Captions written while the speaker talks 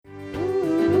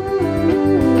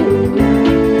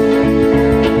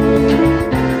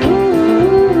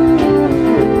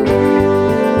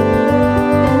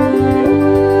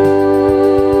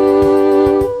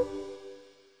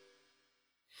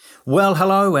Well,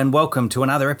 hello and welcome to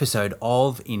another episode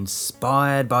of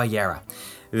Inspired by Yarra.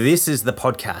 This is the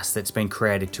podcast that's been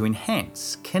created to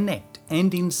enhance, connect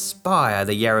and inspire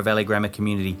the Yarra Valley Grammar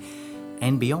community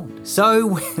and beyond. So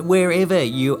wherever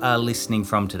you are listening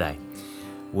from today,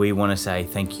 we want to say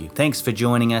thank you. Thanks for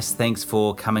joining us. Thanks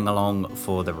for coming along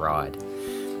for the ride.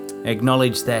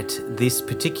 Acknowledge that this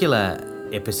particular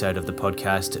episode of the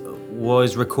podcast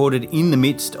was recorded in the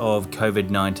midst of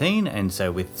COVID-19 and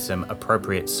so with some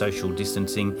appropriate social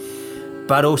distancing,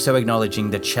 but also acknowledging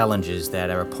the challenges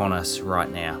that are upon us right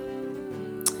now.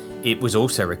 It was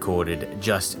also recorded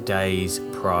just days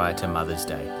prior to Mother's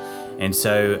Day. And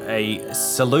so a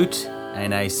salute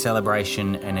and a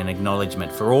celebration and an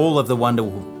acknowledgement for all of the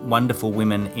wonderful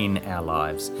women in our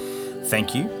lives.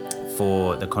 Thank you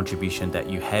for the contribution that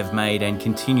you have made and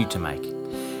continue to make.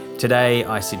 Today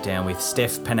I sit down with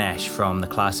Steph Panache from the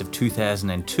class of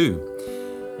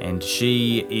 2002, and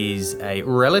she is a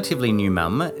relatively new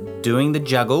mum doing the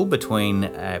juggle between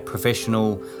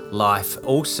professional life,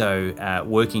 also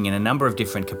working in a number of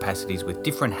different capacities with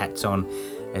different hats on,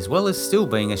 as well as still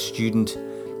being a student,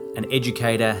 an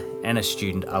educator and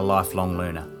a lifelong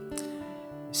learner.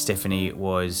 Stephanie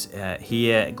was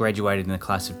here, graduated in the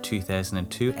class of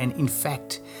 2002, and in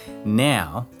fact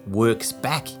now works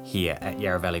back here at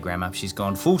Yarra Valley Grammar. She's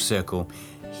gone full circle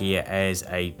here as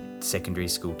a secondary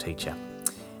school teacher.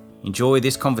 Enjoy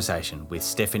this conversation with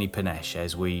Stephanie Panache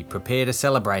as we prepare to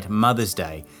celebrate Mother's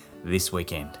Day this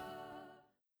weekend.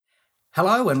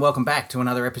 Hello and welcome back to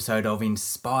another episode of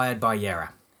Inspired by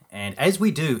Yarra. And as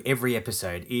we do every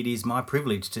episode, it is my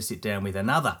privilege to sit down with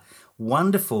another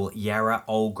wonderful Yarra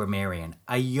Old Grammarian,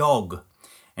 a YOG.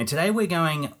 And today we're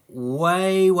going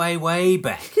way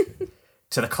back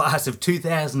to the class of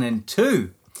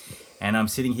 2002. And I'm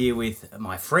sitting here with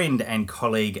my friend and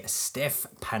colleague, Steph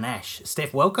Panache.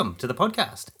 Steph, welcome to the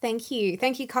podcast. Thank you.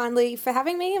 Thank you kindly for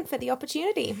having me and for the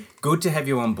opportunity. Good to have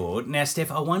you on board. Now,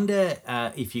 Steph, I wonder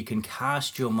if you can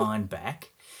cast your mind back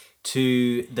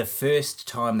to the first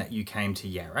time that you came to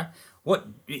Yarra.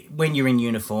 When you're in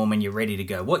uniform and you're ready to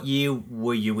go, what year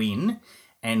were you in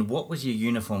and what was your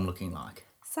uniform looking like?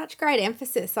 Such great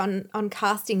emphasis on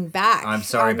casting back. I'm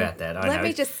sorry about that. Let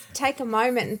me just take a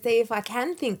moment and see if I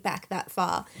can think back that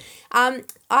far.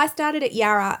 I started at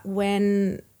Yarra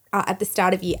when at the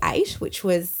start of year 8, which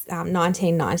was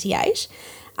 1998,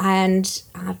 and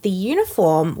the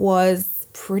uniform was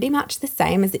pretty much the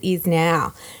same as it is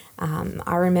now.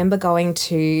 I remember going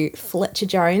to Fletcher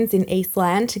Jones in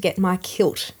Eastland to get my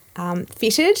kilt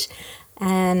fitted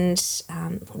and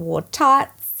wore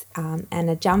tights and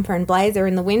a jumper and blazer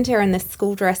in the winter and the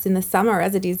school dress in the summer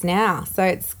as it is now. So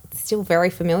it's still very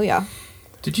familiar.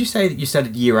 Did you say that you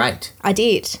started year 8? I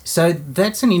did. So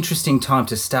that's an interesting time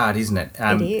to start, isn't it?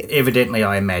 It is. Evidently,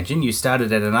 I imagine, you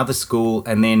started at another school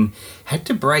and then had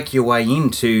to break your way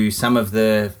into some of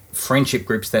the friendship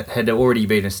groups that had already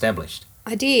been established.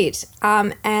 I did.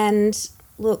 And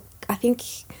look, I think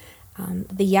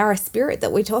the Yarra spirit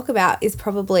that we talk about is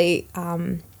probably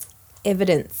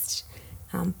evidenced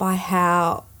by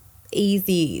how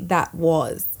easy that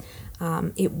was.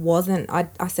 It wasn't,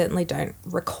 I certainly don't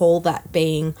recall that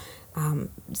being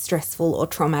stressful or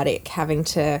traumatic, having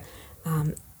to,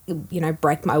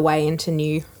 break my way into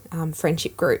new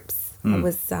friendship groups. I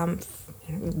was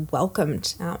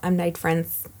welcomed and made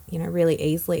friends really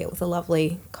easily. It was a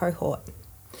lovely cohort.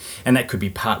 And that could be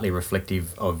partly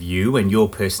reflective of you and your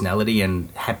personality and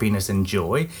happiness and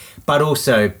joy, but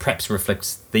also perhaps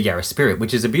reflects the Yarra spirit,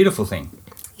 which is a beautiful thing.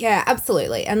 Yeah,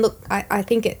 absolutely. And look, I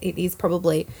think it is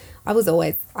probably, I was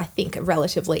always, I think, a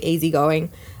relatively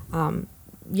easygoing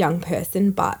young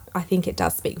person, but I think it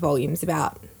does speak volumes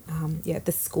about,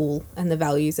 the school and the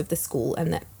values of the school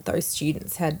and that those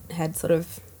students had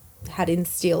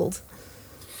instilled.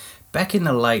 Back in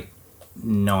the late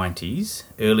 90s,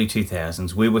 early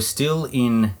 2000s, we were still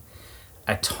in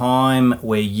a time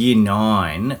where year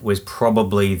 9 was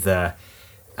probably the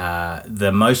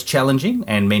most challenging,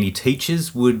 and many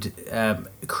teachers would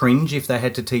cringe if they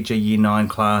had to teach a year 9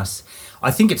 class.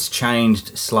 I think it's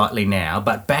changed slightly now,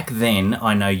 but back then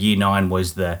I know year 9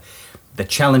 was the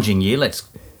challenging year, let's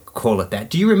call it that.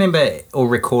 Do you remember or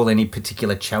recall any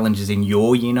particular challenges in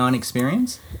your year 9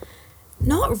 experience?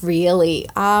 Not really.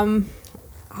 I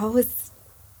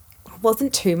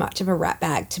wasn't too much of a rat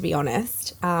bag, to be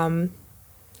honest. I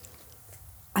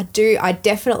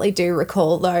definitely do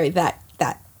recall though that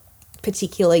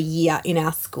particular year in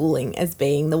our schooling as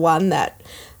being the one that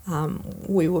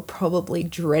we were probably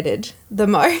dreaded the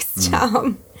most.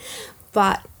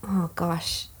 But oh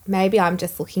gosh, maybe I'm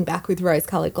just looking back with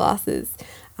rose-coloured glasses.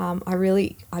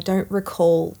 I don't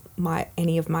recall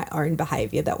any of my own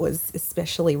behaviour that was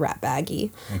especially rat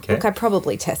baggy. Okay. Look, I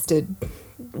probably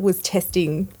was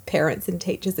testing parents and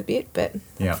teachers a bit, but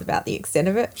that's about the extent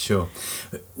of it. Sure.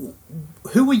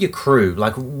 Who were your crew?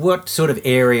 Like, what sort of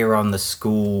area on the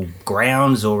school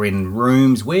grounds or in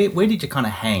rooms? Where did you kind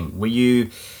of hang? Were you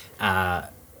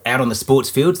out on the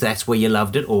sports fields, that's where you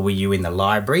loved it? Or were you in the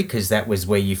library because that was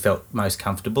where you felt most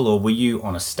comfortable? Or were you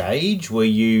on a stage? Were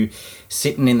you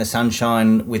sitting in the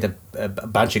sunshine with a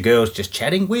bunch of girls just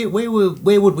chatting? Where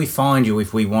would we find you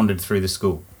if we wandered through the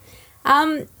school?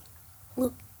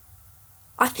 Look,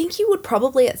 I think you would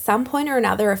probably at some point or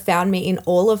another have found me in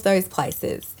all of those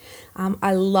places.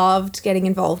 I loved getting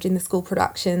involved in the school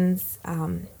productions.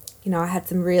 I had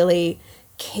some really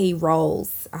key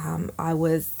roles. I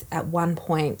was at one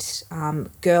point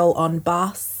girl on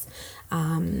bus.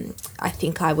 I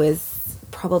think I was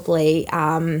probably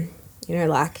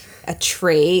like a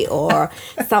tree or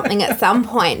something at some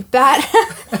point. But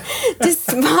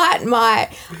despite my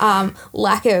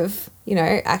lack of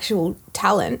actual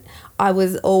talent, I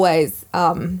was always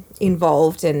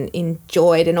involved and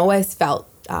enjoyed and always felt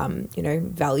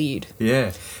valued.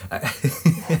 Yeah.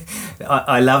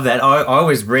 I love that. I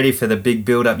was ready for the big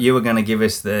build-up. You were going to give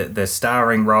us the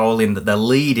starring role in the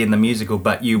lead in the musical,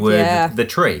 but you were the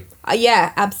tree.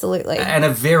 Yeah, absolutely. And a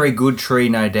very good tree,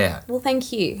 no doubt. Well,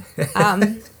 thank you.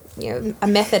 A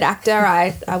method actor,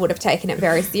 I would have taken it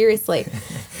very seriously.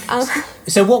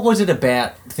 So what was it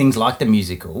about things like the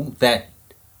musical that,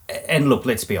 and look,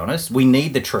 let's be honest, we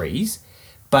need the trees,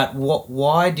 but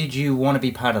why did you want to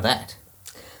be part of that?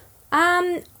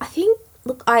 I think,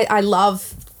 look, I love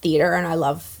theatre and I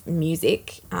love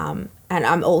music, and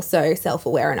I'm also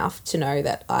self-aware enough to know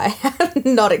that I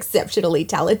am not exceptionally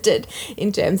talented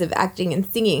in terms of acting and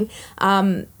singing.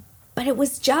 But it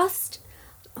was just,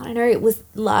 I don't know, it was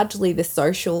largely the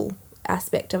social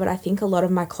aspect of it. I think a lot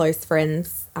of my close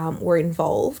friends were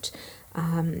involved,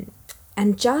 and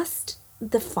just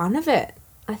the fun of it.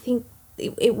 I think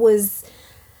it was...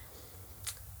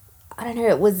 I don't know,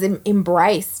 it was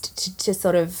embraced to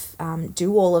sort of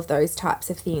do all of those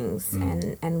types of things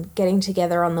and getting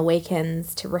together on the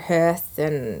weekends to rehearse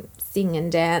and sing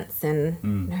and dance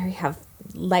and have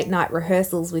late night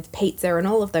rehearsals with pizza, and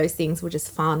all of those things were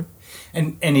just fun.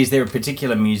 And is there a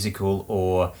particular musical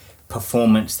or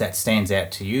performance that stands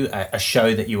out to you, a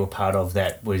show that you were part of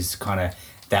that was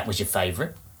your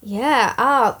favourite?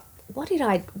 Yeah. What did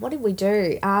we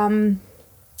do? What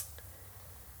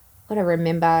I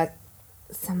remember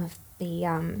some of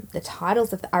the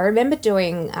titles of I remember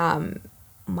doing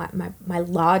my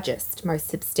largest, most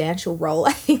substantial role,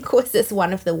 I think, was as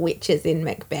one of the witches in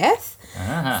Macbeth.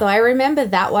 Ah. So I remember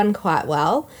that one quite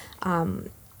well.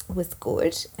 Was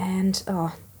good. And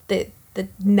the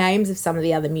names of some of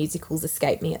the other musicals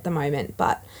escape me at the moment,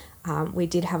 but we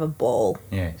did have a ball.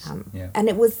 Yes. And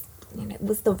it was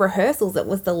the rehearsals, it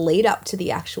was the lead up to the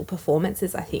actual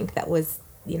performances, I think, that was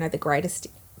the greatest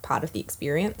part of the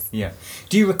experience. Yeah.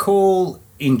 Do you recall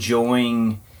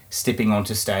enjoying stepping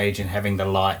onto stage and having the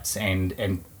lights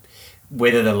and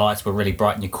whether the lights were really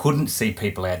bright and you couldn't see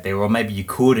people out there, or maybe you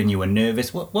could and you were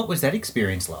nervous? What was that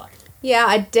experience like? Yeah,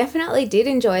 I definitely did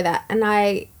enjoy that, and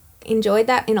I enjoyed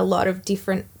that in a lot of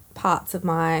different parts of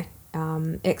my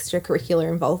extracurricular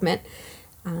involvement,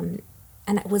 and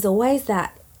it was always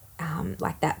that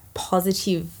that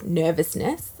positive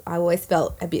nervousness. I always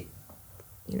felt a bit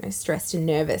stressed and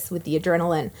nervous with the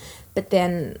adrenaline, but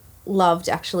then loved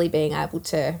actually being able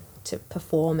to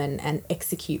perform and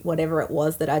execute whatever it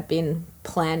was that I'd been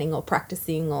planning or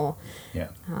practicing or... Yeah.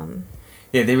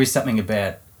 There is something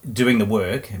about doing the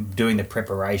work, doing the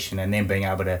preparation, and then being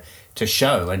able to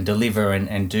show and deliver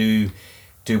and do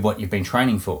what you've been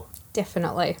training for.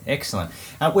 Definitely. Excellent.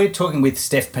 We're talking with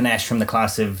Steph Panache from the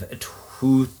class of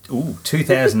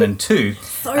 2002.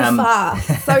 So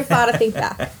far to think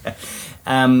back.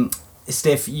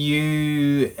 Steph,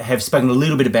 you have spoken a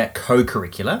little bit about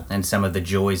co-curricular and some of the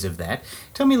joys of that.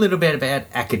 Tell me a little bit about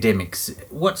academics.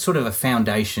 What sort of a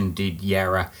foundation did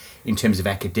Yarra in terms of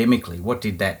academically? What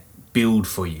did that build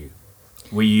for you?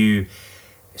 Were you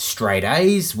straight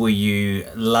A's? Were you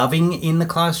loving in the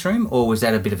classroom, or was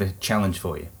that a bit of a challenge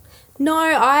for you? No,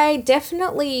 I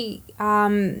definitely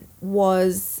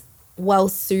was well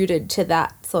suited to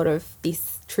that sort of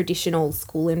this traditional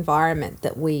school environment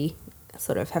that we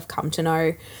sort of have come to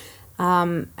know.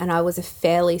 And I was a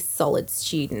fairly solid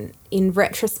student. In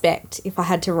retrospect, if I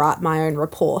had to write my own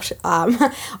report,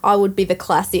 I would be the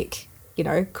classic,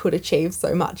 could achieve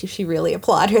so much if she really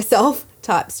applied herself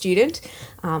type student.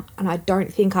 And I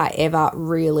don't think I ever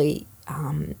really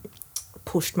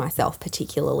pushed myself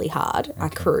particularly hard. Okay. I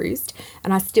cruised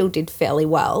and I still did fairly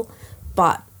well,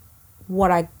 but what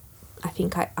I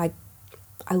think I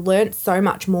learned so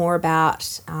much more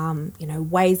about,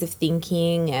 ways of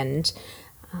thinking and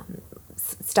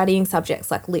studying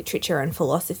subjects like literature and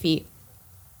philosophy.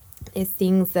 There's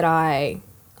things that I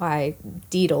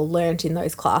did or learnt in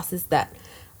those classes that,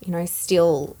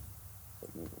 still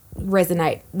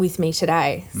resonate with me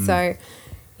today. So,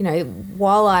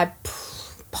 while I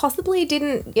possibly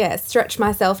didn't, stretch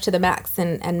myself to the max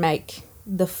and take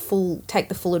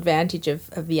the full advantage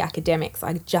of the academics,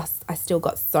 I still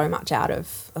got so much out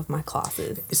of my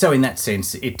classes. So in that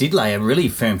sense, it did lay a really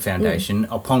firm foundation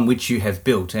upon which you have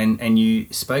built, and you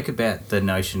spoke about the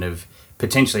notion of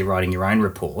potentially writing your own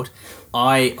report.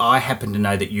 I happen to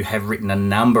know that you have written a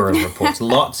number of reports,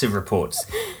 lots of reports,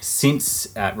 since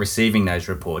receiving those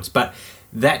reports, but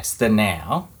that's the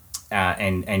now.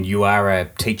 And you are a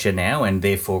teacher now and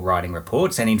therefore writing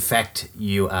reports. And in fact,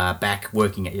 you are back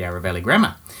working at Yarra Valley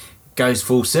Grammar. Goes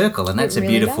full circle, and that's a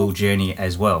beautiful journey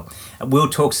as well. We'll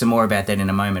talk some more about that in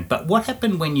a moment. But what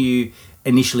happened when you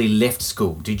initially left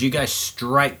school? Did you go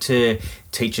straight to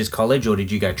Teachers College, or did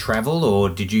you go travel, or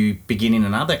did you begin in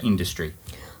another industry?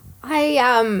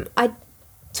 I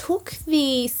took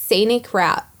the scenic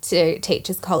route to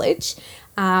Teachers College.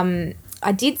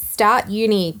 I did start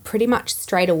uni pretty much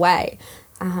straight away,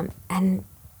 and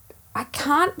I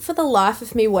can't for the life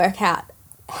of me work out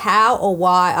how or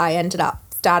why I ended up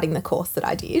starting the course that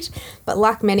I did. But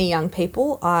like many young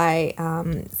people, I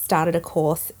started a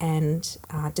course and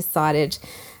decided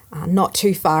not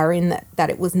too far in that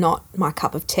it was not my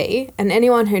cup of tea. And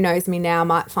anyone who knows me now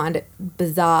might find it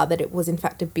bizarre that it was in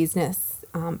fact a business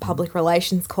public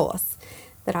relations course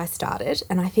that I started.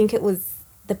 And I think it was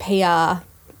the PR.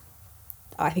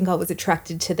 I think I was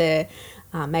attracted to the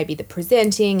maybe the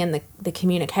presenting and the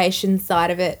communication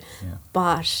side of it. Yeah.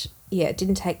 But it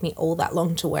didn't take me all that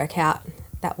long to work out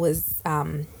that was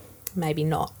maybe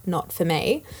not for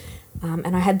me.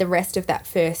 And I had the rest of that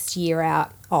first year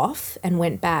out off and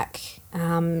went back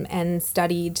and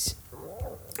studied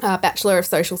a Bachelor of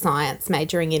Social Science,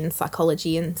 majoring in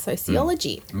psychology and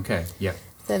sociology. Okay, yeah.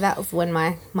 So that was when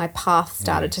my path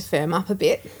started to firm up a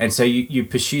bit. And so you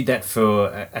pursued that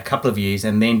for a couple of years,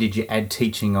 and then did you add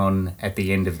teaching on at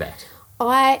the end of that?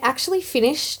 I actually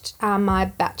finished my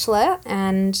bachelor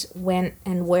and went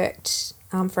and worked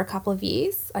for a couple of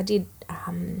years. I did.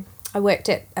 I worked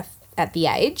at The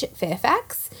Age at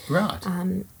Fairfax. Right.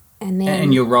 And then.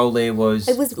 And your role there was?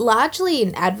 It was largely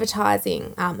in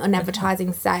advertising,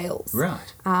 advertising sales.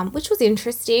 Right. Which was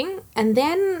interesting, and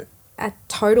then a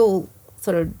total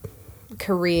sort of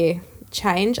career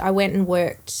change. I went and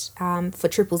worked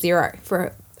for 000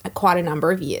 for quite a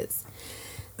number of years.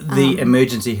 The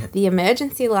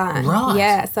emergency line. Right.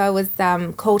 Yeah, so I was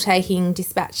call taking,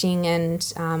 dispatching,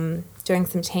 and doing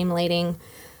some team leading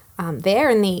there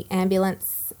in the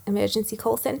ambulance emergency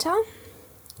call centre.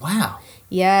 Wow.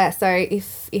 Yeah, so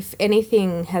if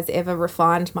anything has ever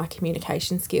refined my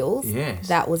communication skills,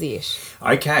 that was it.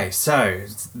 Okay, so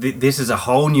this is a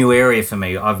whole new area for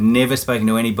me. I've never spoken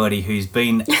to anybody who's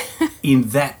been in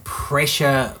that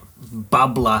pressure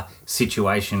bubbler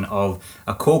situation of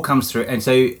a call comes through. And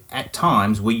so at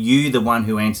times, were you the one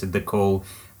who answered the call?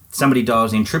 Somebody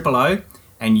dials in 000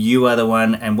 and you are the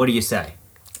one, and what do you say?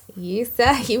 You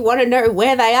say you want to know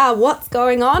where they are, what's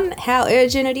going on, how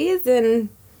urgent it is,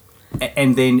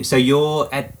 And then, so you're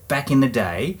back in the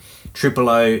day, 000,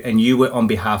 and you were on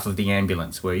behalf of the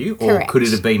ambulance, were you? Correct. Or could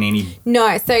it have been any?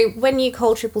 No, so when you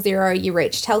call 000, you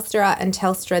reach Telstra, and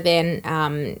Telstra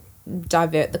then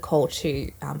divert the call to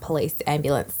police,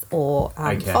 ambulance, or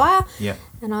fire. Yeah.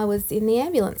 And I was in the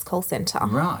ambulance call centre.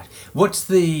 Right. What's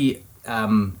the?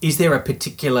 Is there a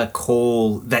particular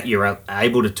call that you're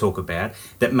able to talk about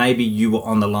that maybe you were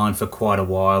on the line for quite a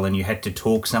while and you had to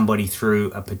talk somebody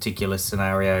through a particular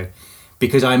scenario?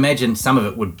 Because I imagine some of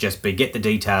it would just be get the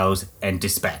details and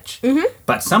dispatch. Mm-hmm.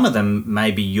 But some of them,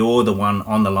 maybe you're the one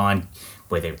on the line,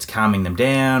 whether it's calming them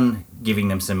down, giving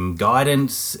them some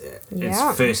guidance, it's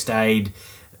first aid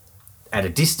at a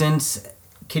distance.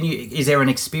 Is there an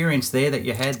experience there that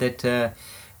you had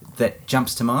that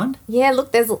jumps to mind? Yeah,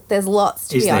 look, there's lots,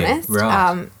 to be honest.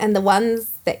 Right. And the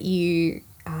ones that you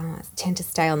tend to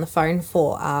stay on the phone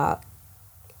for are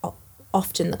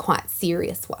often the quite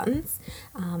serious ones,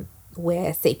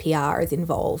 where CPR is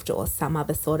involved or some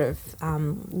other sort of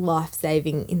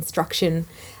life-saving instruction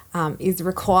is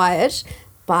required.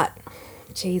 But,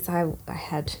 geez, I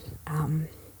had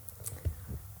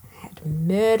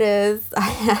murders. I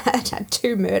had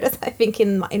 2 murders, I think,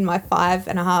 in my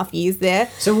 5.5 years there.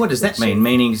 So what does that mean?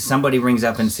 Meaning somebody rings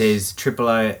up and says,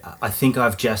 000, I think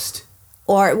I've just...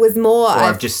 or it was more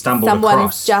I've just stumbled someone's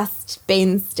across. just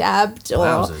been stabbed, or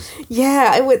Wowzers.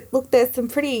 yeah, it would look. There's some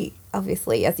pretty,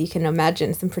 obviously, as you can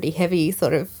imagine, some pretty heavy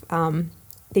sort of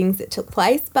things that took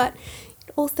place, but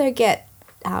you'd also get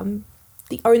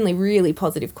the only really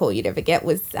positive call you'd ever get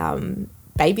was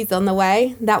babies on the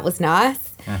way. That was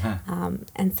nice. Uh-huh.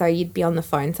 And so you'd be on the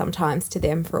phone sometimes to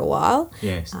them for a while.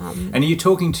 Yes. And are you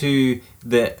talking to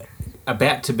the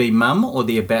about to be mum or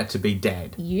the about to be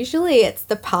dad? Usually it's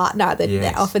the partner,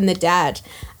 Yes. often the dad.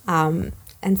 And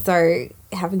so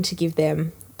having to give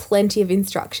them plenty of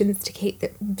instructions to keep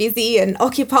them busy and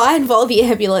occupied while the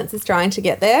ambulance is trying to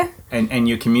get there. And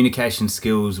your communication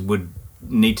skills would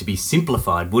need to be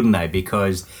simplified, wouldn't they?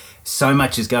 Because so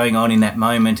much is going on in that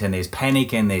moment, and there's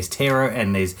panic and there's terror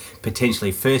and there's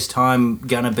potentially first time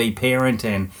gonna be parent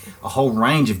and a whole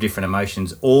range of different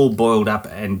emotions all boiled up,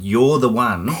 and you're the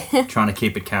one trying to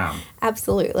keep it calm.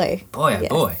 Absolutely. Boy, oh Yes.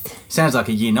 boy. Sounds like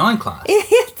a year 9 class.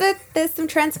 There's some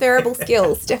transferable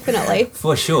skills, definitely.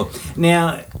 For sure.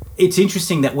 Now, it's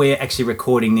interesting that we're actually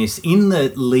recording this in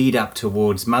the lead up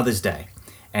towards Mother's Day.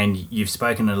 And you've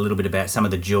spoken a little bit about some of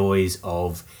the joys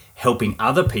of helping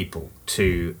other people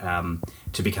to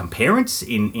become parents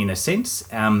in a sense.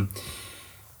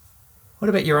 What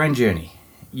about your own journey?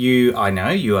 I know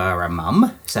you are a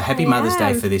mum, so happy I Mother's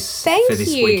Day am. for this Thank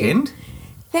you. weekend.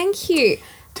 Thank you.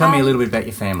 Tell me a little bit about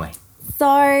your family.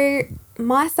 So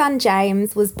my son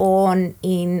James was born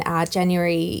in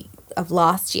January of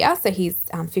last year, so he's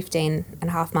 15 and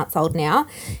a half months old now.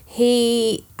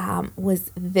 He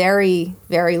was very,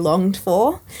 very longed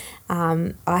for.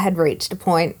 I had reached a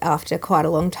point after quite a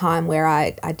long time where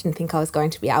I didn't think I was going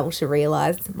to be able to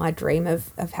realise my dream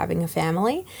of having a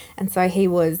family. And so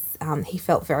he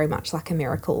felt very much like a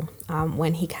miracle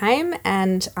when he came,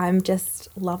 and I'm just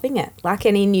loving it. Like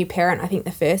any new parent, I think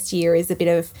the first year is a bit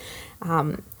of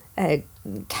a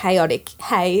chaotic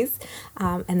haze,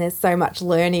 and there's so much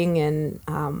learning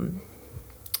and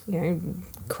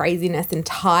craziness and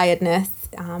tiredness,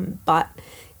 but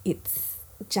it's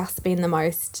just been the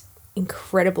most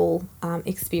incredible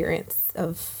experience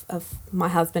of my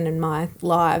husband and my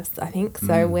lives, I think.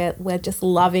 So we're just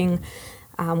loving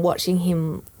watching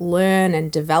him learn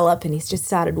and develop, and he's just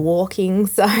started walking.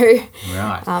 So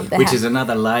Right. Which is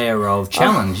another layer of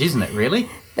challenge, isn't it, really?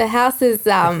 the house is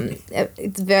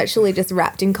it's virtually just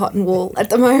wrapped in cotton wool at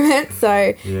the moment.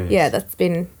 So Yes. yeah, that's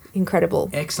been incredible.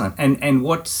 Excellent. And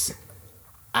what's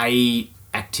a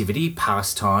activity,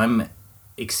 pastime,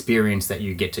 experience that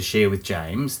you get to share with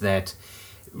James that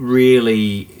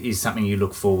really is something you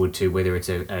look forward to, whether it's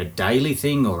a daily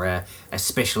thing or a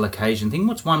special occasion thing?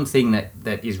 What's one thing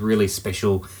that is really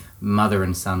special mother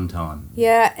and son time?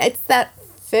 Yeah, it's that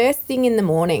first thing in the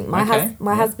morning. My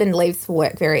husband leaves for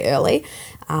work very early,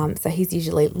 so he's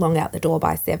usually long out the door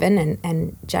by 7,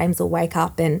 and James will wake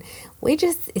up, and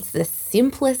it's the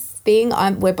simplest thing.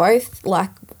 We're both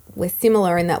we're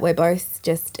similar in that we're both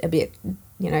just a bit,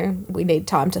 we need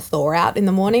time to thaw out in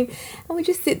the morning, and we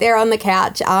just sit there on the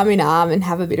couch arm in arm and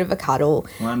have a bit of a cuddle.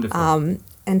 Wonderful.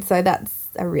 And so that's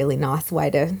a really nice way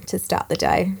to start the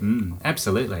day.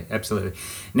 Absolutely.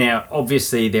 Now,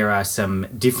 obviously, there are some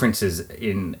differences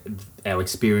in our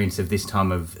experience of this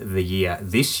time of the year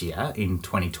this year in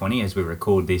 2020 as we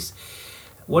record this.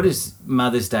 What does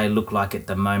Mother's Day look like at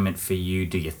the moment for you,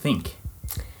 do you think?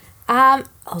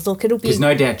 Look, it'll be... Because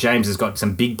no doubt James has got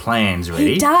some big plans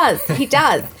ready. He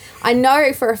does. I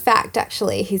know for a fact,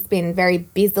 actually, he's been very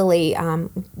busily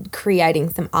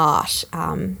creating some art.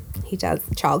 He does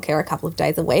childcare a couple of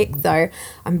days a week, so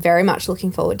I'm very much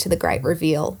looking forward to the great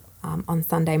reveal on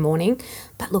Sunday morning.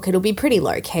 But look, it'll be pretty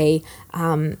low-key.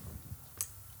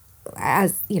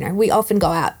 As, we often go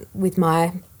out with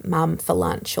my mum for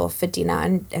lunch or for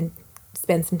dinner and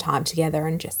spend some time together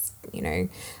and just,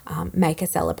 make a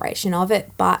celebration of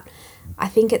it. But I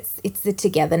think it's the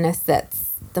togetherness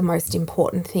that's the most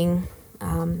important thing.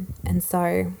 And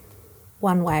so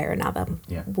one way or another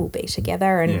we'll be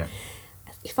together. And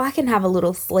if I can have a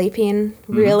little sleep in,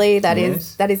 really, that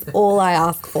is all I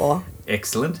ask for.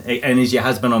 Excellent. And is your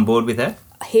husband on board with that?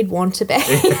 He'd want to be.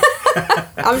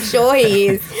 I'm sure he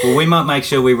is. Well, we might make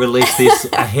sure we release this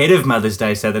ahead of Mother's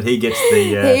Day so that he gets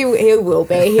the... He will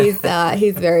be. He's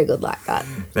very good like that.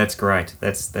 That's great.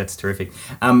 That's terrific.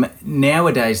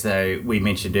 Nowadays, though, we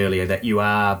mentioned earlier that you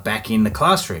are back in the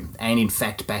classroom and, in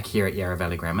fact, back here at Yarra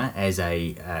Valley Grammar as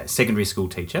a secondary school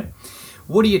teacher.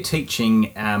 What are you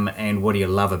teaching and what do you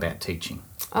love about teaching?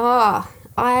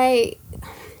 I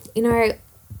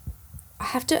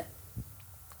have to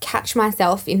catch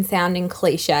myself in sounding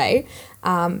cliche,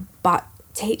 but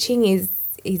teaching is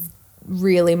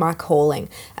really my calling.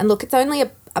 And look, it's only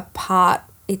a part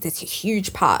it's a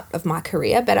huge part of my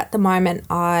career, but at the moment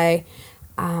I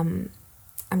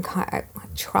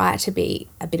try to be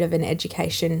a bit of an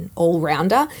education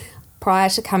all-rounder. Prior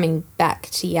to coming back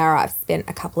to Yarra, I've spent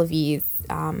a couple of years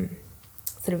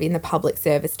sort of in the public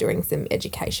service doing some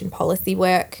education policy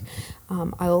work.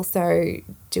 I also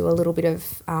do a little bit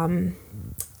of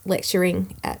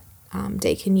lecturing at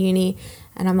Deakin Uni,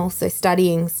 and I'm also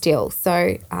studying still.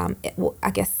 So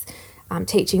I guess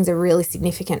teaching's a really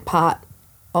significant part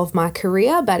of my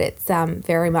career, but it's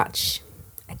very much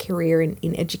a career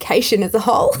in education as a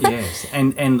whole. Yes,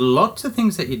 and lots of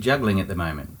things that you're juggling at the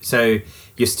moment. So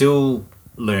you're still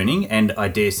learning, and I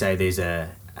dare say there's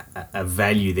a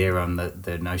value there on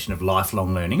the notion of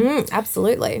lifelong learning.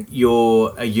 Absolutely.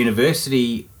 You're a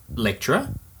university lecturer,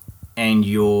 and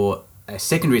you're a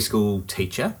secondary school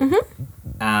teacher,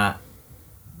 and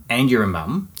you're a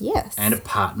mum, Yes. and a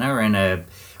partner, and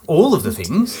all of the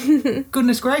things.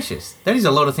 Goodness gracious, that is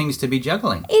a lot of things to be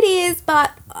juggling. It is,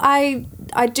 but I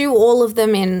do all of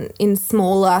them in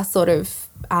smaller sort of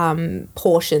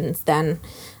portions than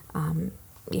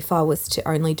if I was to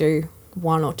only do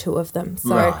one or two of them.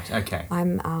 So Right, okay.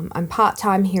 I'm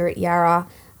part-time here at Yarra,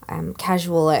 I'm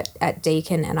casual at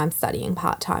Deakin, and I'm studying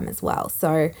part-time as well.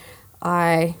 So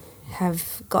I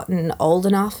have gotten old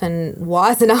enough and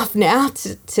wise enough now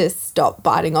to stop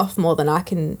biting off more than I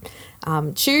can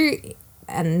chew,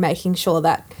 and making sure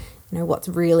that, you know, what's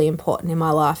really important in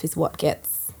my life is what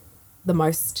gets the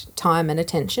most time and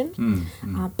attention.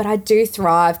 But I do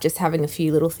thrive just having a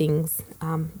few little things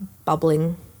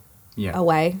bubbling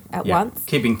away at once.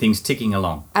 Keeping things ticking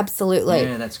along. Absolutely.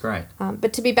 Yeah, that's great.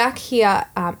 But to be back here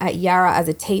at Yarra as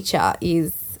a teacher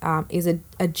is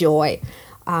a joy.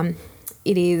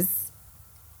 It is.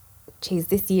 Geez,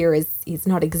 this year is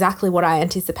not exactly what I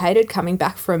anticipated coming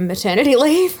back from maternity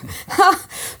leave,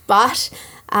 but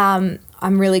I'm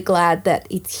really glad that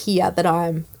it's here, that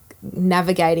I'm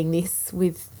navigating this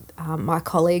with my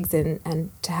colleagues, and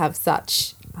to have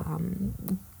such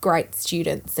great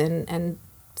students and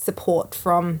support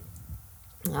from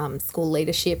school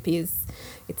leadership it's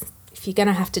if you're going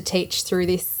to have to teach through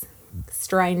this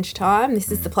strange time,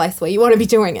 this is the place where you want to be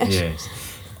doing it. Yes.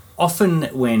 Often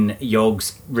when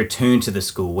yogs return to the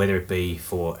school, whether it be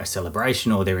for a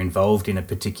celebration or they're involved in a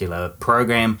particular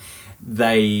program,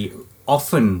 they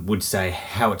often would say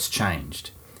how it's changed.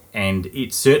 And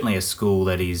it's certainly a school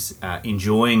that is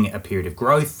enjoying a period of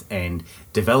growth and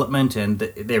development, and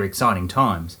they're exciting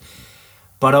times.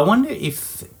 But I wonder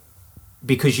if,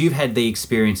 because you've had the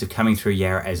experience of coming through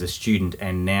Yarra as a student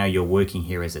and now you're working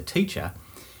here as a teacher,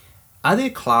 are there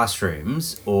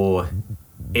classrooms or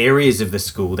areas of the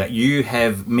school that you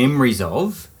have memories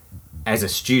of as a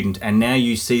student, and now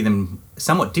you see them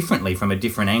somewhat differently from a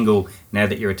different angle now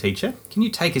that you're a teacher? Can you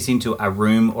take us into a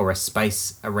room or a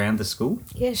space around the school?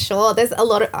 Yeah, sure. There's a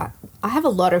lot of I have a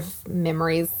lot of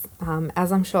memories,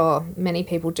 as I'm sure many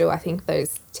people do. I think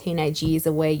those teenage years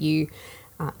are where you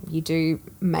do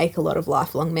make a lot of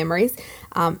lifelong memories,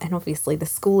 and obviously the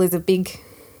school is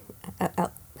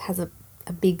has a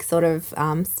big sort of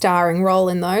starring role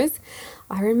in those.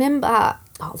 I remember,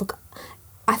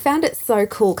 I found it so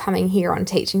cool coming here on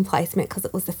teaching placement because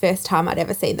it was the first time I'd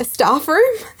ever seen the staff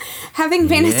room. Having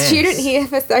been a student here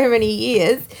for so many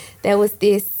years, there was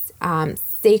this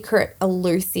secret,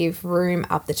 elusive room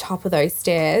up the top of those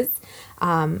stairs.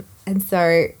 And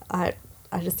so I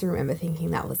just remember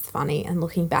thinking that was funny, and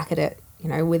looking back at it, you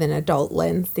know, with an adult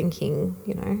lens, thinking,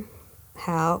 you know,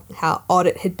 how odd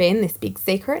it had been, this big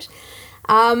secret.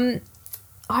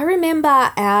 I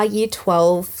remember our Year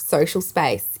 12 social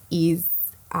space is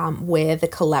where the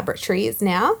collaboratory is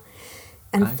now.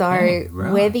 And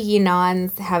where the Year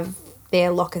 9s have their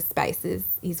locker spaces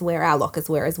is where our lockers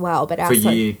were as well. But for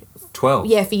Year 12?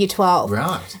 Yeah, for Year 12.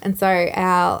 Right. And so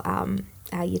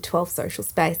our Year 12 social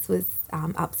space was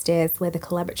upstairs where the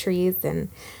collaboratory is. And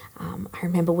I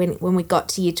remember when we got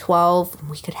to Year 12,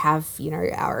 we could have, you know,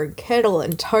 our own kettle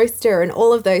and toaster and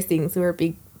all of those things were a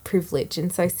big privilege.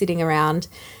 And so sitting around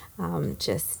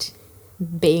just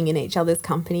being in each other's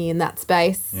company in that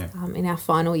space in our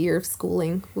final year of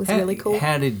schooling was really cool.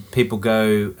 How did people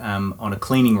go on a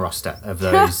cleaning roster of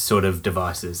those sort of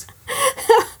devices?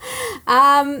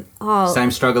 Same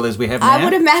struggle as we have now? I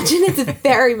would imagine it's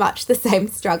very much the same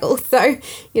struggle. So,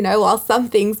 you know, while some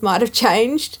things might have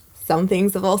changed, some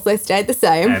things have also stayed the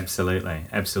same. Absolutely,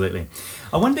 absolutely.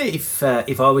 I wonder if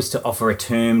I was to offer a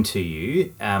term to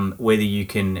you, whether you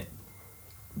can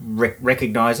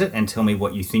recognise it and tell me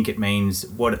what you think it means,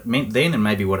 what it meant then and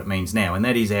maybe what it means now. And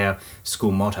that is our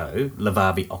school motto,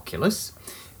 Levavi Oculus.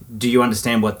 Do you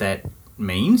understand what that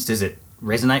means? Does it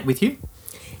resonate with you?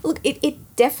 Look,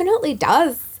 it definitely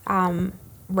does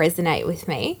resonate with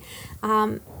me.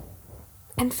 And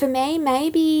for me,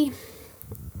 maybe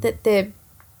that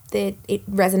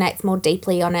it resonates more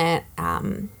deeply on a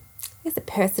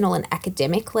personal and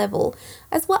academic level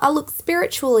as well. I look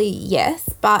spiritually, yes,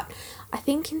 but I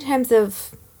think in terms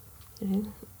of,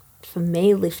 for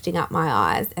me, lifting up my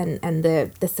eyes and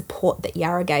the support that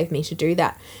Yarra gave me to do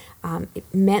that, it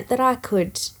meant that I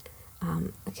could,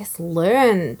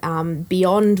 learn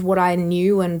beyond what I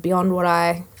knew and beyond what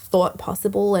I thought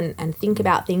possible and think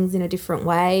about things in a different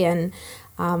way and,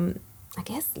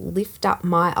 lift up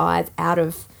my eyes out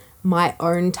of my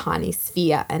own tiny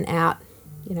sphere and out,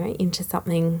 into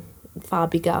something far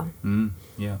bigger.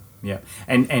 Yeah.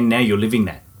 And now you're living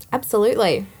that.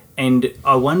 Absolutely. And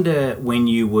I wonder, when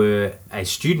you were a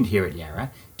student here at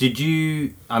Yarra,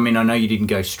 I know you didn't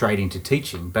go straight into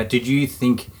teaching, but did you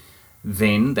think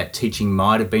then that teaching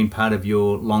might have been part of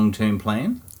your long-term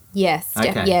plan? Yes.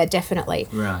 Okay. Definitely.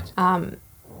 Right.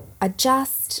 I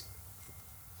just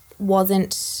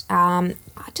wasn't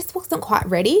quite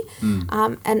ready.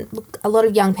 And look, a lot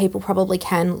of young people probably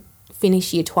can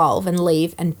finish year 12 and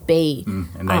leave and be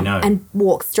and they know and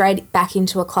walk straight back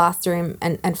into a classroom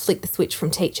and flick the switch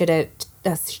from teacher to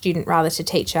a student rather to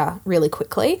teacher really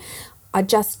quickly. I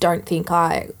just don't think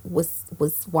I was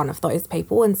one of those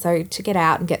people, and so to get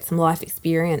out and get some life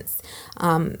experience,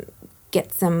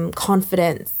 get some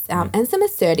confidence and some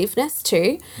assertiveness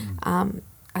too,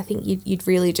 I think you'd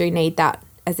really do need that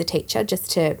as a teacher,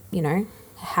 just to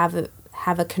have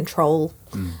a control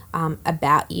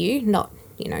about you, not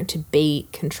to be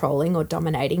controlling or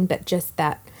dominating, but just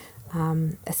that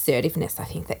assertiveness, I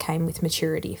think, that came with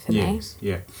maturity for me. Yes,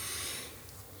 yeah.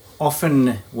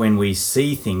 Often when we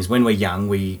see things, when we're young,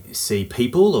 we see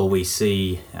people or we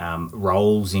see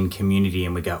roles in community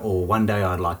and we go, oh, one day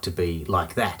I'd like to be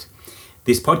like that.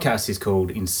 This podcast is called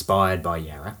Inspired by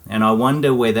Yarra, and I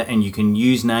wonder whether, and you can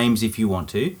use names if you want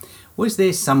to, was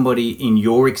there somebody in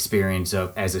your experience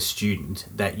as a student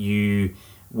that you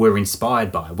were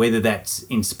inspired by, whether that's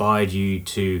inspired you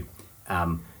to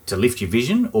lift your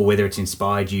vision, or whether it's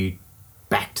inspired you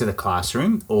back to the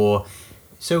classroom, or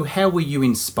so how were you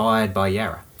inspired by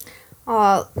Yarra?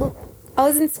 Look, I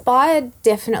was inspired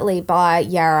definitely by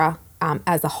Yarra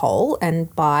as a whole,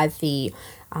 and by the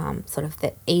sort of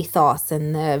the ethos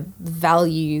and the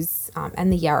values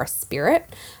and the Yarra spirit,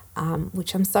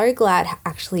 which I'm so glad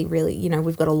actually really,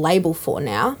 we've got a label for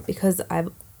now, because I've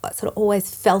sort of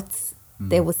always felt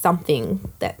there was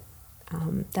something that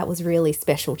was really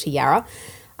special to Yarra.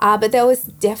 But there was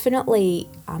definitely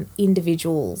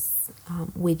individuals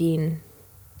within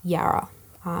Yarra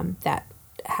that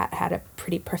had a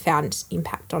pretty profound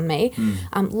impact on me.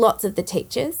 Lots of the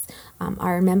teachers.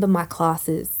 I remember my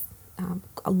classes,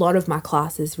 a lot of my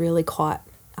classes really quite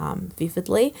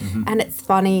vividly. And it's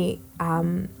funny,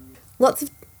 lots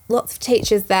of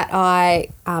teachers that I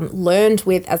learned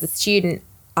with as a student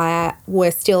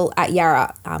were still at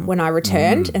Yarra when I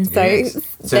returned, and so yes.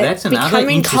 So that's another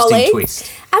interesting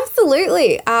twist.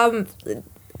 Absolutely.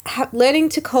 Learning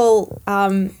to call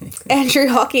Andrew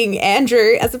Hocking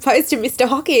Andrew as opposed to Mr.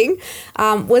 Hocking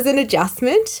was an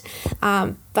adjustment,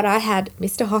 but I had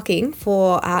Mr. Hocking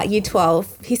for Year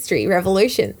 12 History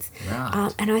Revolutions.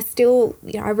 Right. And I still,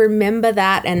 I remember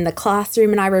that and the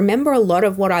classroom, and I remember a lot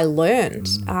of what I learned,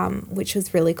 which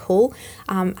was really cool.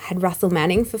 I had Russell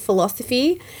Manning for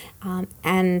philosophy,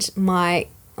 and my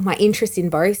interest in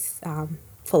both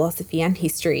philosophy and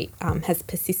history has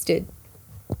persisted.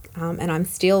 And I'm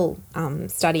still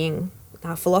studying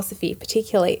philosophy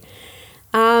particularly.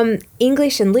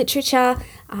 English and literature,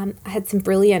 I had some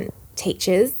brilliant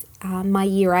teachers. My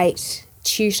Year 8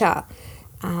 tutor,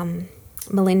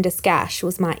 Melinda Scash,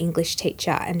 was my English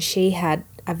teacher, and she had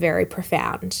a very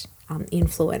profound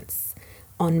influence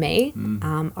on me.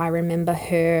 I remember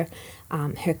her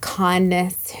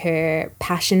kindness, her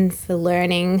passion for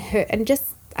learning, and just,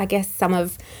 I guess, some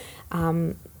of...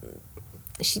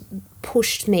 she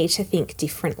pushed me to think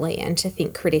differently and to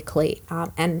think critically.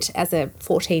 And as a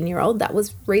 14-year-old, that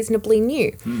was reasonably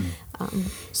new.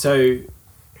 So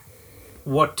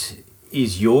what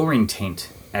is your intent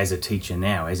as a teacher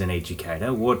now, as an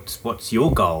educator? What's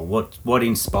your goal? What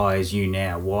inspires you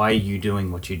now? Why are you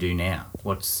doing what you do now?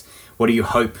 What do you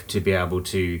hope to be able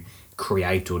to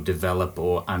create or develop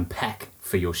or unpack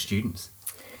for your students?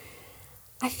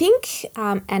 I think,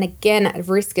 and again, at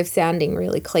risk of sounding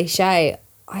really cliche,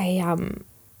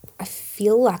 I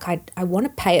feel like I want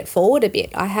to pay it forward a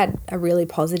bit. I had a really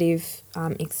positive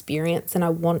experience, and I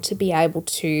want to be able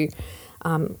to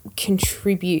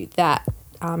contribute that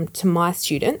to my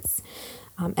students.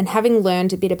 And having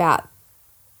learned a bit about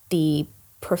the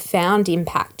profound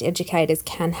impact educators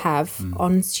can have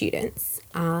on students,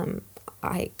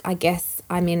 I guess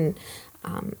I'm in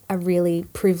a really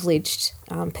privileged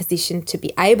position to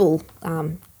be able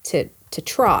to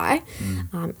try.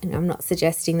 And I'm not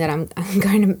suggesting that I'm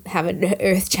going to have an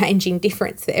earth-changing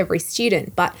difference for every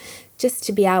student, but just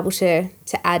to be able to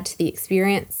add to the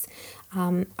experience.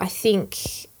 I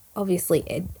think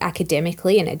obviously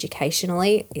academically and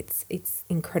educationally, it's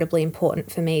incredibly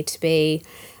important for me to be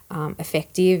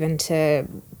effective and to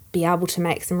be able to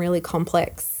make some really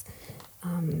complex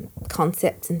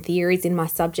concepts and theories in my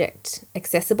subject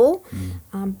accessible,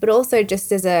 but also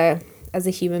just as a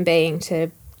human being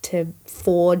to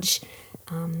forge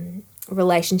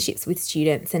relationships with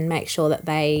students and make sure that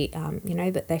they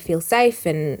that they feel safe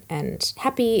and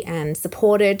happy and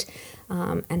supported,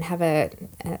 and have an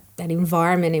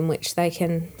environment in which they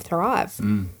can thrive.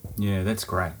 Yeah, that's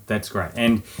great. That's great.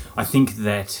 And I think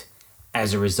that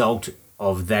as a result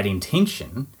of that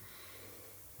intention,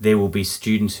 there will be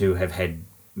students who have had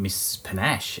Miss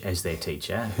Panache as their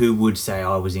teacher who would say,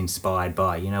 I was inspired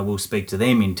by, we'll speak to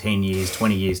them in 10 years,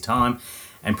 20 years' time,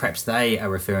 and perhaps they are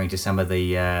referring to some of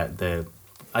the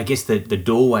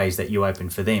doorways that you open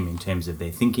for them in terms of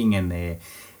their thinking and their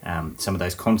some of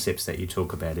those concepts that you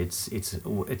talk about. It's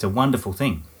a wonderful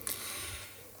thing.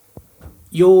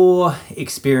 Your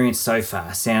experience so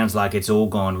far sounds like it's all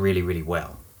gone really, really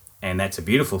well, and that's a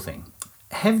beautiful thing.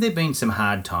 Have there been some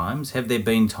hard times? Have there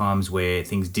been times where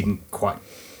things didn't quite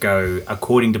go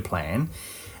according to plan?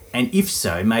 And if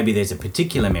so, maybe there's a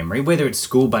particular memory, whether it's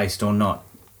school-based or not.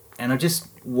 And I just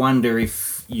wonder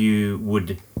if you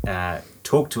would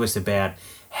talk to us about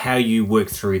how you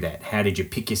worked through that. How did you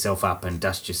pick yourself up and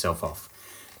dust yourself off?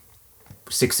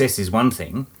 Success is one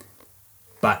thing,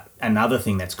 but another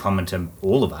thing that's common to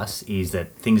all of us is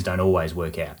that things don't always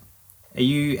work out. Are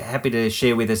you happy to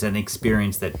share with us an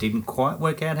experience that didn't quite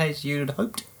work out as you'd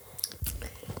hoped?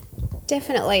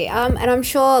 Definitely. And I'm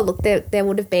sure, look, there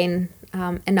would have been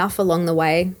enough along the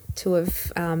way to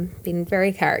have been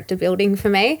very character building for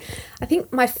me. I think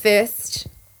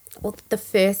the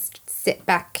first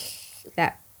setback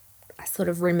that I sort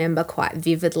of remember quite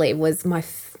vividly was I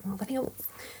think it was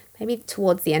maybe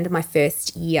towards the end of my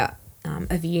first year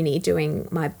of uni doing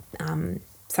my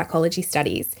psychology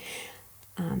studies.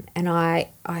 And I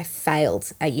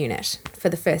failed a unit for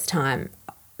the first time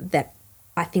that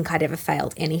I think I'd ever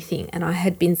failed anything. And I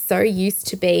had been so used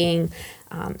to being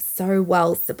so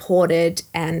well supported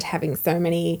and having so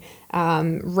many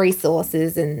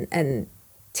resources and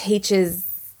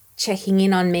teachers checking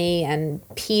in on me and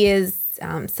peers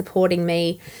supporting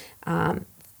me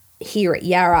here at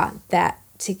Yarra, that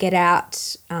to get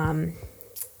out,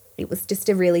 it was just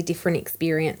a really different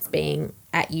experience being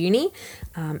at uni.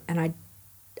 And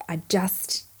I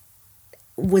just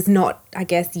was not, I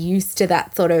guess, used to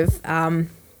that sort of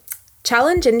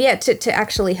challenge. And yeah, to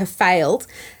actually have failed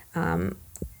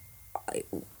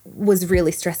was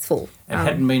really stressful. It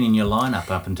hadn't been in your lineup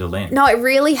up until then. No, it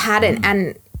really hadn't.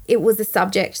 And it was a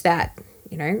subject that,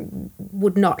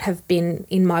 would not have been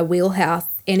in my wheelhouse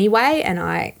anyway. And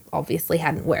I obviously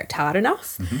hadn't worked hard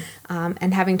enough.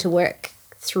 And having to work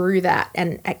through that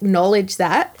and acknowledge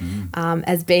that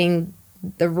as being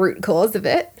the root cause of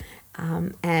it,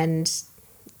 and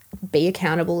be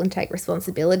accountable and take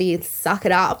responsibility and suck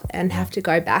it up and have to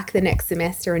go back the next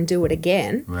semester and do it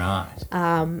again. Right.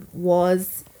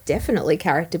 Was definitely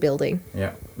character building.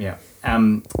 Yeah.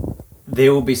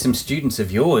 There will be some students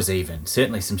of yours even,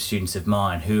 certainly some students of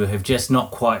mine, who have just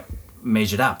not quite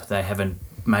measured up. They haven't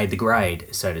made the grade,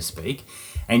 so to speak.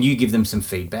 And you give them some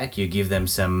feedback, you give them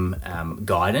some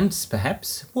guidance,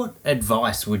 perhaps. What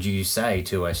advice would you say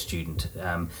to a student?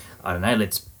 I don't know,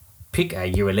 let's pick a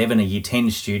Year 11, a Year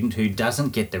 10 student who doesn't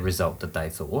get the result that they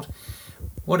thought.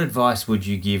 What advice would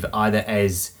you give either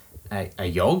as a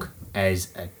YOG,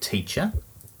 as a teacher,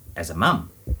 as a mum,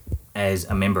 as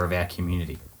a member of our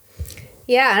community?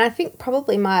 Yeah, and I think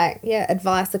probably my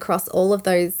advice across all of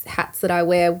those hats that I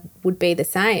wear would be the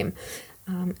same.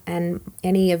 And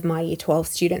any of my Year 12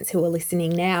 students who are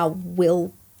listening now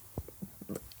will,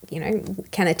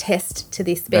 can attest to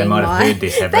this being They might have heard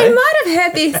this, have they? They might have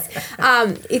heard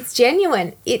this. It's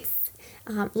genuine. It's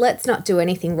let's not do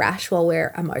anything rash while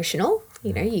we're emotional.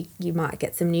 You might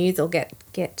get some news or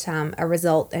get a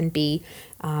result and be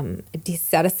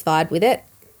dissatisfied with it.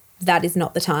 That is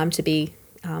not the time to be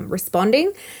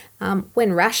responding.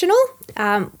 When rational,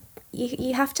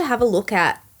 you have to have a look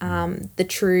at the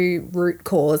true root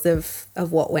cause of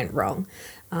what went wrong.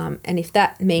 And if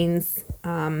that means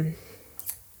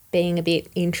being a bit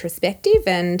introspective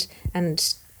and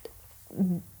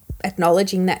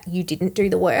acknowledging that you didn't do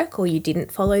the work or you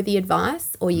didn't follow the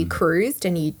advice or you cruised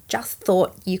and you just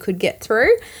thought you could get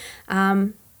through,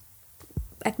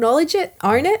 acknowledge it,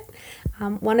 own it.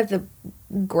 One of the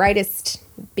greatest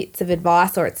bits of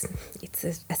advice, or it's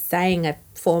a saying a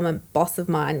former boss of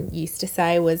mine used to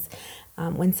say, was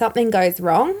when something goes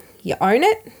wrong, you own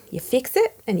it, you fix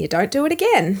it, and you don't do it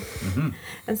again. Mm-hmm.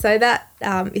 And so that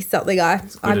is something I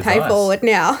pay forward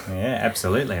now. Yeah,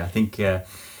 absolutely. I think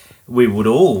we would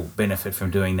all benefit from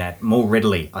doing that more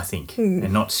readily, I think,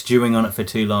 and not stewing on it for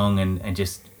too long and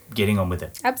just getting on with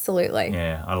it. Absolutely.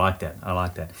 Yeah, I like that.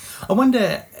 I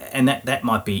wonder, and that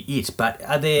might be it, but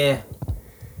are there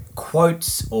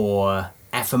quotes or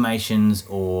affirmations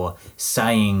or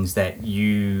sayings that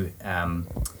you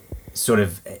sort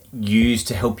of use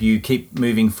to help you keep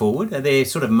moving forward? Are there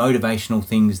sort of motivational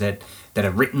things that are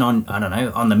written on, I don't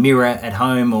know, on the mirror at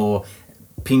home or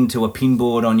pinned to a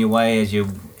pinboard on your way as you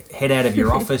head out of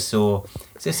your office, or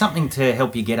is there something to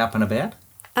help you get up and about?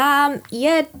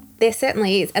 Yeah, there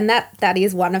certainly is. And that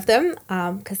is one of them,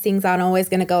 because things aren't always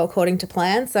going to go according to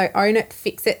plan. So own it,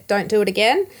 fix it, don't do it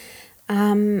again.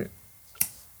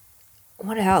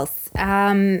 What else?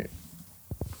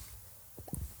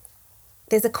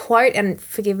 There's a quote, and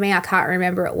forgive me, I can't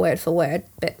remember it word for word,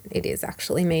 but it is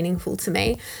actually meaningful to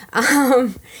me.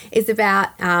 It's about,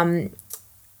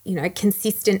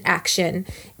 consistent action,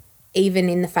 even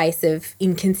in the face of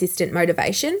inconsistent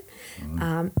motivation.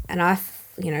 And I,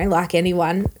 like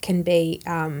anyone, can be,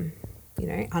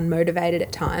 unmotivated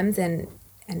at times, and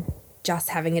just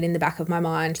having it in the back of my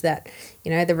mind that,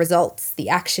 the results, the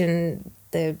action,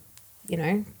 the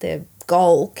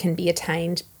goal can be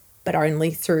attained, but only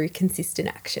through consistent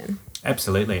action.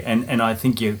 Absolutely. And I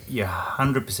think you're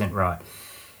 100% right.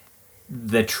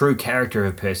 The true character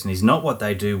of a person is not what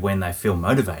they do when they feel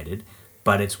motivated,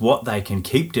 but it's what they can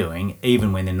keep doing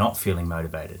even when they're not feeling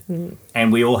motivated.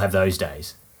 And we all have those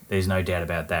days. There's no doubt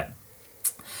about that.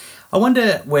 I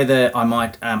wonder whether I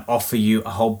might offer you a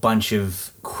whole bunch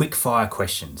of quick-fire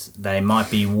questions. They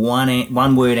might be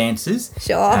one-word answers.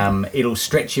 Sure. It'll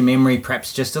stretch your memory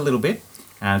perhaps just a little bit.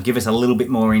 Give us a little bit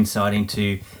more insight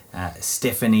into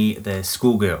Stephanie, the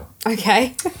schoolgirl.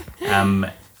 Okay.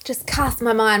 Just cast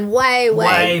my mind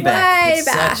way back.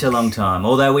 Such a long time.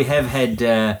 Although we have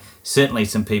had certainly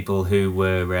some people who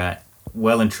were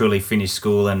well and truly finished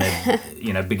school and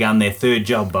had, begun their third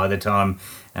job by the time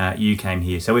you came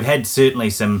here. So we've had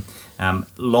certainly some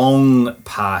long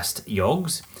past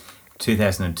yogs.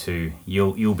 2002.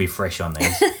 You'll be fresh on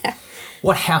these.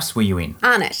 What house were you in?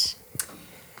 Arnott.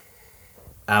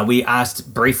 We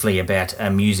asked briefly about a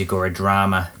music or a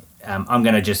drama. I'm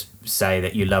going to just say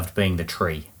that you loved being the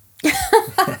tree.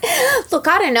 Look,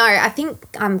 I don't know. I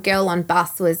think Girl on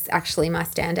Bus was actually my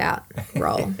standout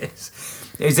role. Yes.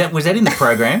 Was that in the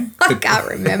program? I can't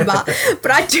remember.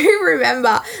 But I do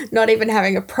remember not even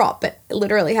having a prop, but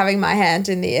literally having my hand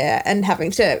in the air and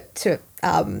having to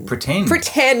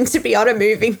pretend to be on a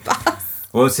moving bus.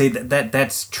 Well, see,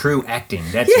 that's true acting.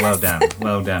 That's yes. Well done.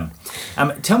 Well done.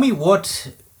 Tell me,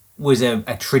 what was a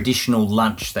traditional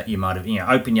lunch that you might have,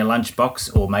 opened your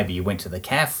lunchbox, or maybe you went to the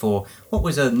cafe, or what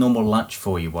was a normal lunch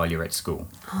for you while you're at school?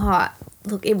 Oh,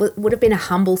 look, it would have been a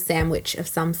humble sandwich of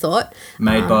some sort.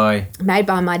 Made by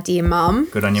my dear mum.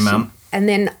 Good on your mum. And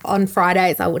then on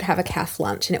Fridays I would have a cafe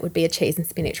lunch, and it would be a cheese and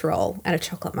spinach roll and a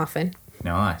chocolate muffin.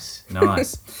 Nice.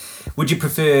 Would you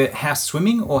prefer house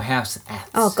swimming or house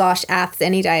aths? Oh gosh, aths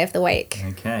any day of the week.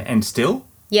 Okay, and still?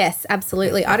 Yes,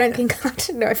 absolutely. I don't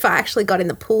know if I actually got in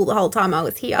the pool the whole time I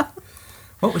was here.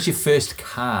 What was your first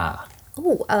car?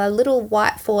 Oh, a little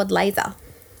white Ford Laser.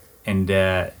 And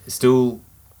still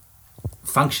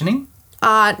functioning?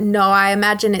 No, I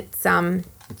imagine it's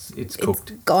cooked. It's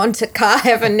gone to car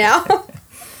heaven now.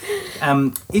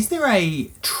 Is there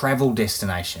a travel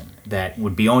destination that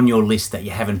would be on your list that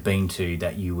you haven't been to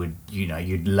that you would,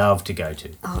 you'd love to go to?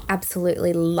 Oh,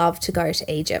 absolutely love to go to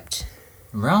Egypt.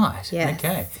 Right. Yes.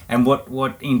 Okay. And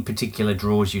what in particular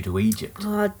draws you to Egypt?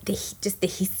 Oh, just the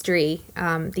history,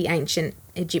 the ancient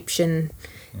Egyptian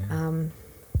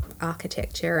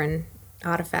architecture and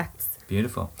artifacts.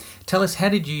 Beautiful. Tell us, how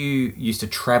did you used to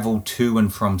travel to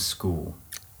and from school?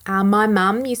 My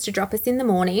mum used to drop us in the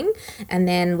morning, and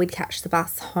then we'd catch the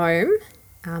bus home,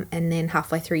 and then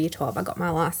halfway through year 12 I got my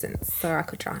licence so I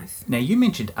could drive. Now, you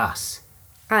mentioned us.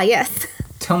 Yes.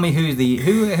 Tell me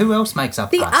who else makes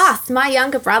up us? My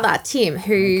younger brother, Tim,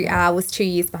 who was 2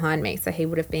 years behind me, so he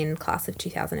would have been class of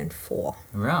 2004.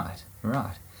 Right.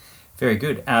 Very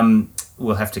good.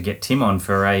 We'll have to get Tim on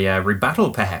for a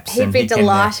rebuttal, perhaps. He'd be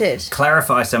delighted. Can,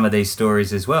 clarify some of these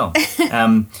stories as well.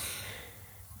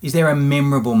 Is there a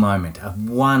memorable moment,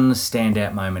 one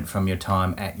standout moment from your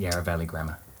time at Yarra Valley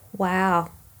Grammar? Wow.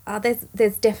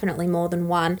 There's definitely more than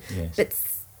one. Yes. But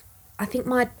I think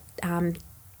my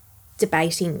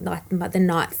debating, like the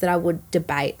nights that I would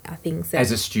debate are things that...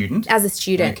 As a student? As a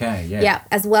student. Okay, yeah. Yeah,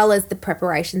 as well as the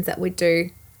preparations that we do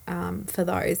for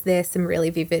those. There's some really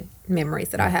vivid memories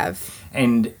that I have.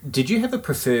 And did you have a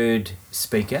preferred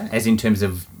speaker, as in terms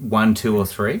of 1, 2 or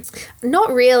 3?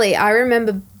 Not really. I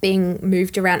remember being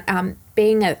moved around,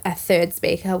 being a third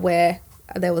speaker where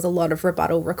there was a lot of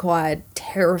rebuttal required,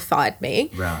 terrified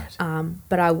me. Right.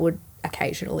 But I would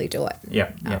occasionally do it.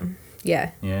 Yeah.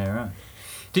 Yeah. Yeah, right.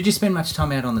 Did you spend much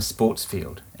time out on the sports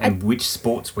field? And which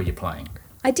sports were you playing?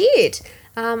 I did.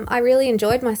 I really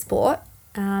enjoyed my sport.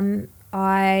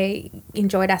 I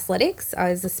enjoyed athletics.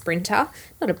 I was a sprinter,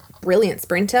 not a brilliant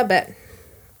sprinter, but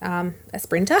a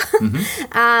sprinter.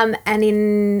 Mm-hmm. And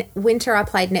in winter, I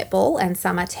played netball and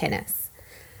summer tennis.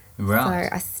 Right.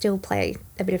 So I still play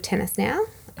a bit of tennis now.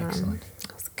 Excellent.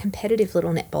 I was a competitive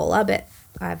little netballer, but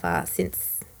I've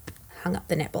since hung up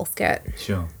the netball skirt.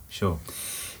 Sure.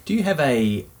 Do you have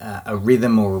a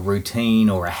rhythm or a routine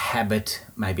or a habit,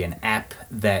 maybe an app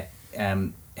that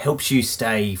helps you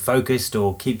stay focused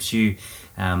or keeps you,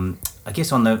 I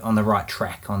guess, on the right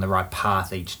track, on the right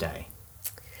path each day?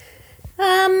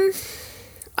 I'm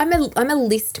a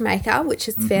list maker, which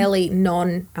is fairly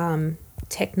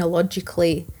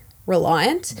technologically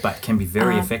reliant, but can be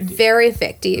very effective. Very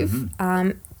effective.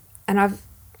 And I've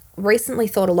recently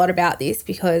thought a lot about this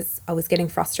because I was getting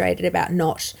frustrated about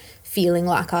not feeling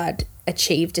like I'd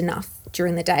achieved enough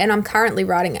during the day. And I'm currently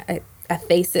writing a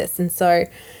thesis, and so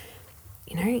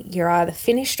you're either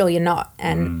finished or you're not.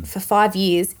 And for 5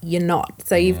 years, you're not.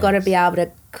 So you've got to be able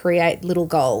to create little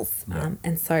goals. Yeah.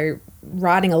 And so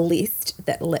writing a list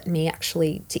that let me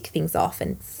actually tick things off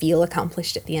and feel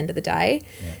accomplished at the end of the day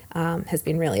has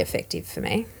been really effective for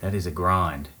me. That is a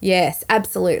grind. Yes,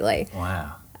 absolutely.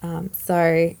 Wow.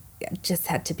 So it just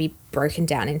had to be broken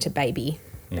down into baby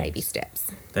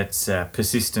steps. That's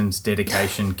persistence,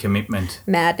 dedication, commitment.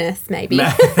 Madness, maybe.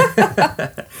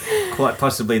 Quite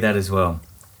possibly that as well.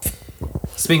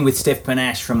 Speaking with Steph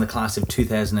Panache from the class of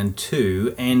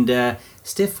 2002. And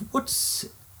Steph, what's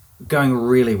going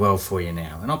really well for you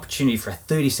now? An opportunity for a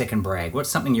 30-second brag. What's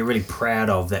something you're really proud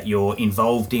of that you're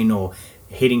involved in or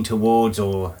heading towards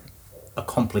or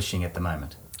accomplishing at the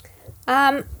moment?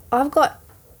 I've got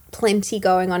plenty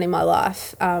going on in my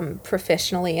life,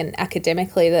 professionally and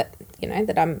academically, that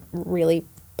I'm really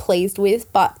pleased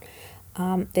with, but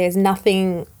there's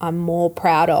nothing I'm more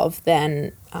proud of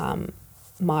than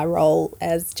my role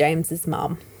as James's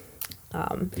mum.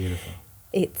 Beautiful.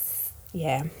 It's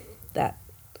that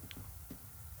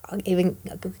I even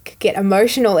get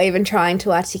emotional even trying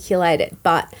to articulate it,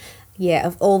 but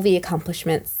of all the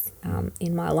accomplishments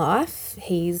in my life,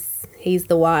 he's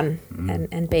the one,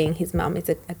 and being his mum is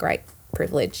a great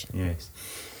privilege. Yes.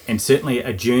 And certainly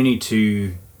a journey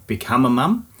to become a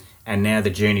mum, and now the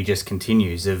journey just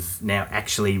continues of now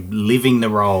actually living the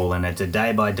role, and it's a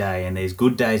day by day, and there's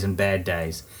good days and bad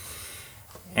days.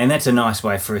 And that's a nice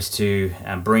way for us to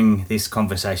bring this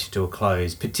conversation to a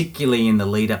close, particularly in the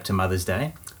lead up to Mother's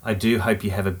Day. I do hope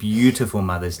you have a beautiful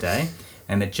Mother's Day,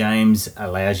 and that James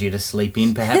allows you to sleep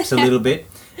in perhaps a little bit.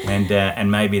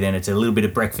 And maybe then it's a little bit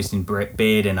of breakfast in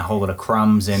bed and a whole lot of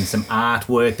crumbs and some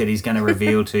artwork that he's going to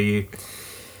reveal to you.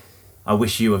 I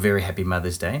wish you a very happy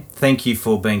Mother's Day. Thank you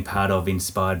for being part of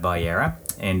Inspired by Yarra,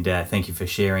 and thank you for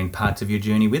sharing parts of your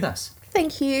journey with us.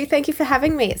 Thank you. Thank you for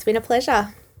having me. It's been a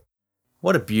pleasure.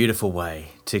 What a beautiful way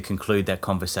to conclude that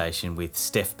conversation with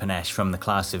Steph Panache from the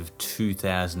class of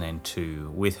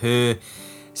 2002, with her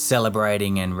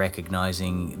celebrating and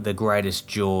recognising the greatest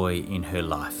joy in her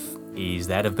life is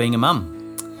that of being a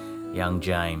mum. Young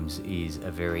James is a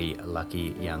very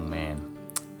lucky young man.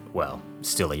 Well,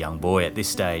 still a young boy at this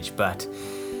stage, but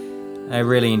I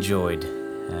really enjoyed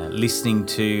listening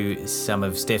to some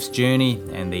of Steph's journey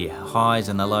and the highs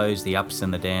and the lows, the ups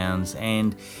and the downs,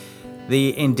 and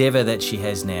the endeavour that she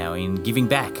has now in giving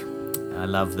back. I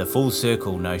love the full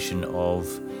circle notion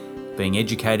of being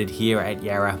educated here at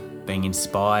Yarra, being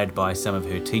inspired by some of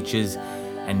her teachers,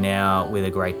 and now with a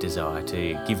great desire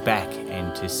to give back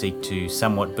and to seek to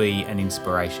somewhat be an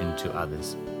inspiration to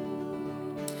others.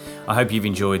 I hope you've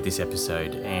enjoyed this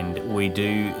episode, and we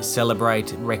do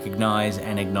celebrate, recognise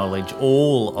and acknowledge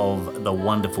all of the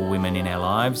wonderful women in our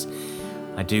lives.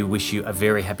 I do wish you a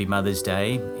very happy Mother's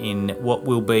Day in what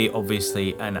will be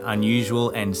obviously an unusual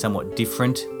and somewhat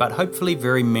different, but hopefully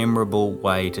very memorable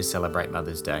way to celebrate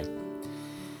Mother's Day.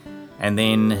 And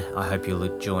then I hope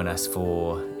you'll join us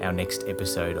for our next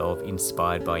episode of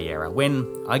Inspired by Yarra,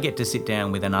 when I get to sit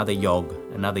down with another Yog,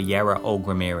 another Yarra Old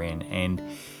Grammarian, and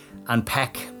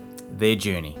unpack their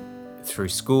journey through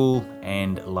school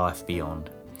and life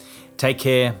beyond. Take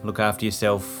care, look after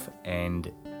yourself,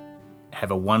 and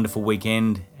Have a wonderful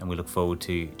weekend, and we look forward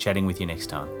to chatting with you next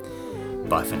time.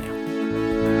 Bye for now.